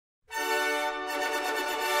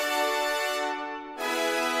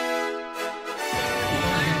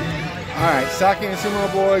Alright,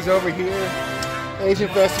 Sake&Sumo boys over here. Asian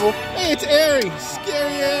Festival. Hey, it's Ari!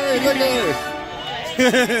 Scary Ari! Look at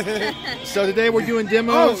her! So today we're doing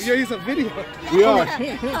demos. Oh, you're using a video. We are.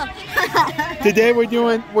 Today we're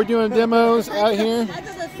doing demos out here.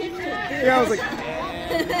 Yeah, I was like...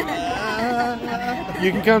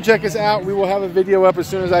 You can come check us out. We will have a video up as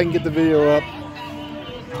soon as I can get the video up.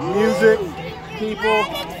 Music, people,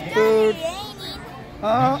 food.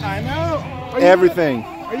 Oh, I know. Everything.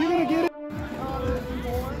 Are you gonna get it?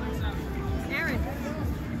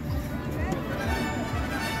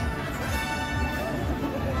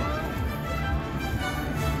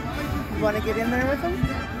 You want to get in there with them?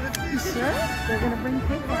 You sure? They're going to bring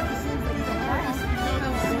cake out.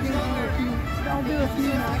 They'll do a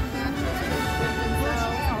few.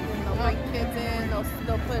 They'll bring kids in.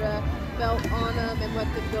 They'll put a belt on them and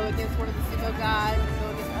let them go against one of the sumo guys and go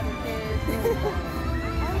against other kids.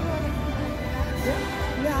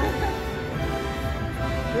 Yeah.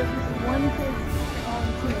 There was one kid on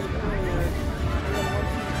team earlier.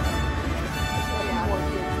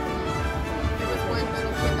 There was one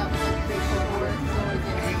little kid that was like facial work going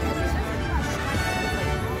against others.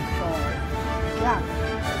 Yeah.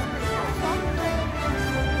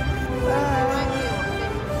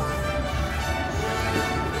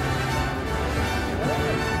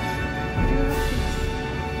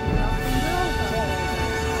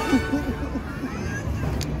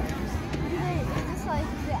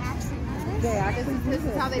 This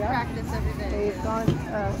is how they practice every day. They've gone,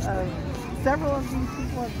 several of these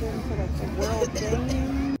people have been to like the World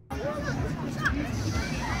Games.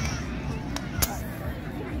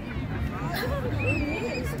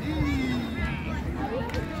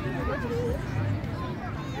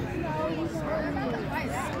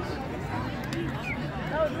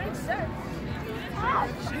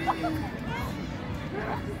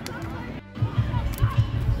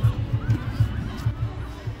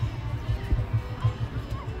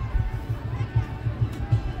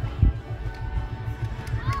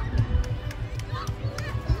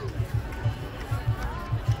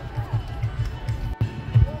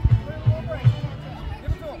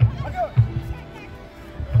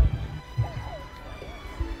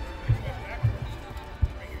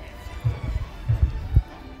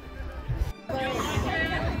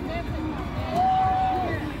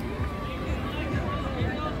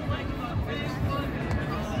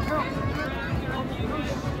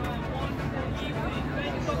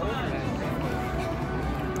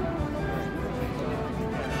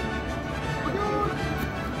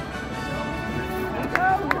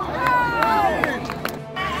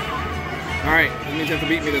 Alright, that means you have to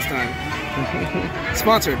beat me this time.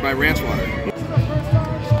 Sponsored by Ranch Water.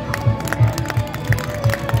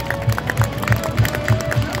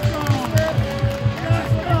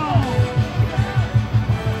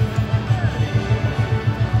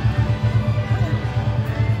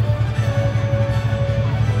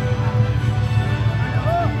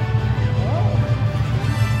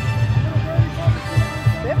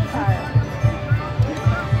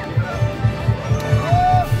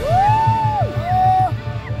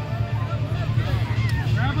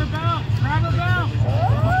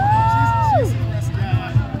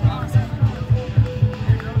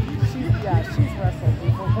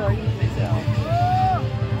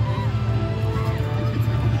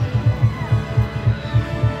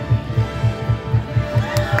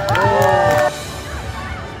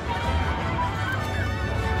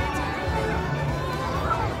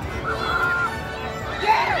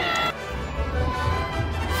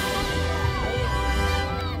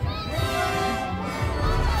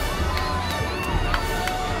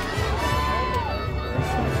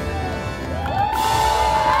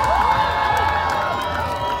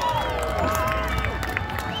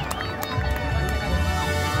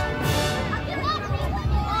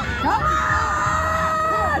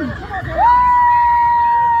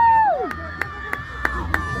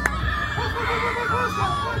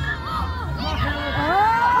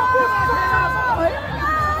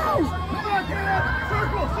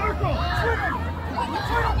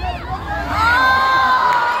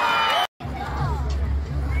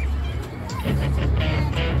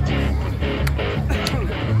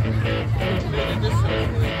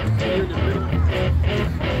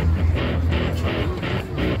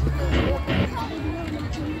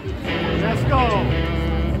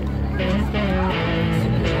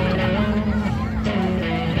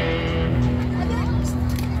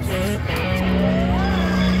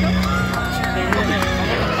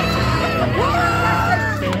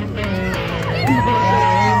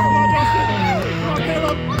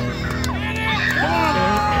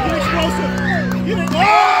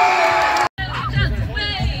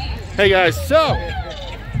 Hey guys, so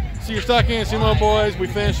see your Sake&Sumo boys. We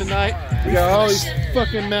finished the night. We got all these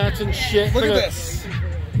fucking mats and shit. Look at this.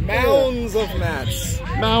 Mounds of mats.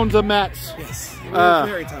 Mounds of mats. Yes. We're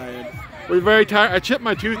very tired. We're very tired. I chipped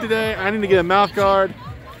my tooth today. I need to get a mouth guard.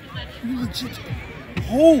 You legit.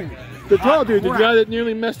 Oh. The tall dude, the guy that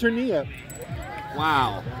nearly messed her knee up.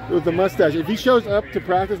 Wow. With the mustache. If he shows up to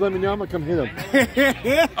practice, let me know. I'm gonna come hit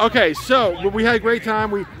him. Okay, so we had a great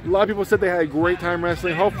time. A lot of people said they had a great time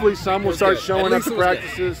wrestling. Hopefully, some will start showing up to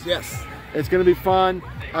practices. Yes. It's gonna be fun.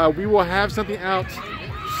 We will have something out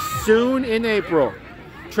soon in April.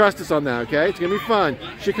 Trust us on that, okay? It's gonna be fun.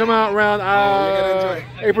 Should come out around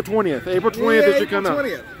April 20th. April 20th it should come out.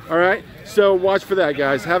 All right. So watch for that,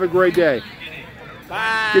 guys. Have a great day.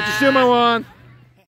 Bye. Get your sumo on.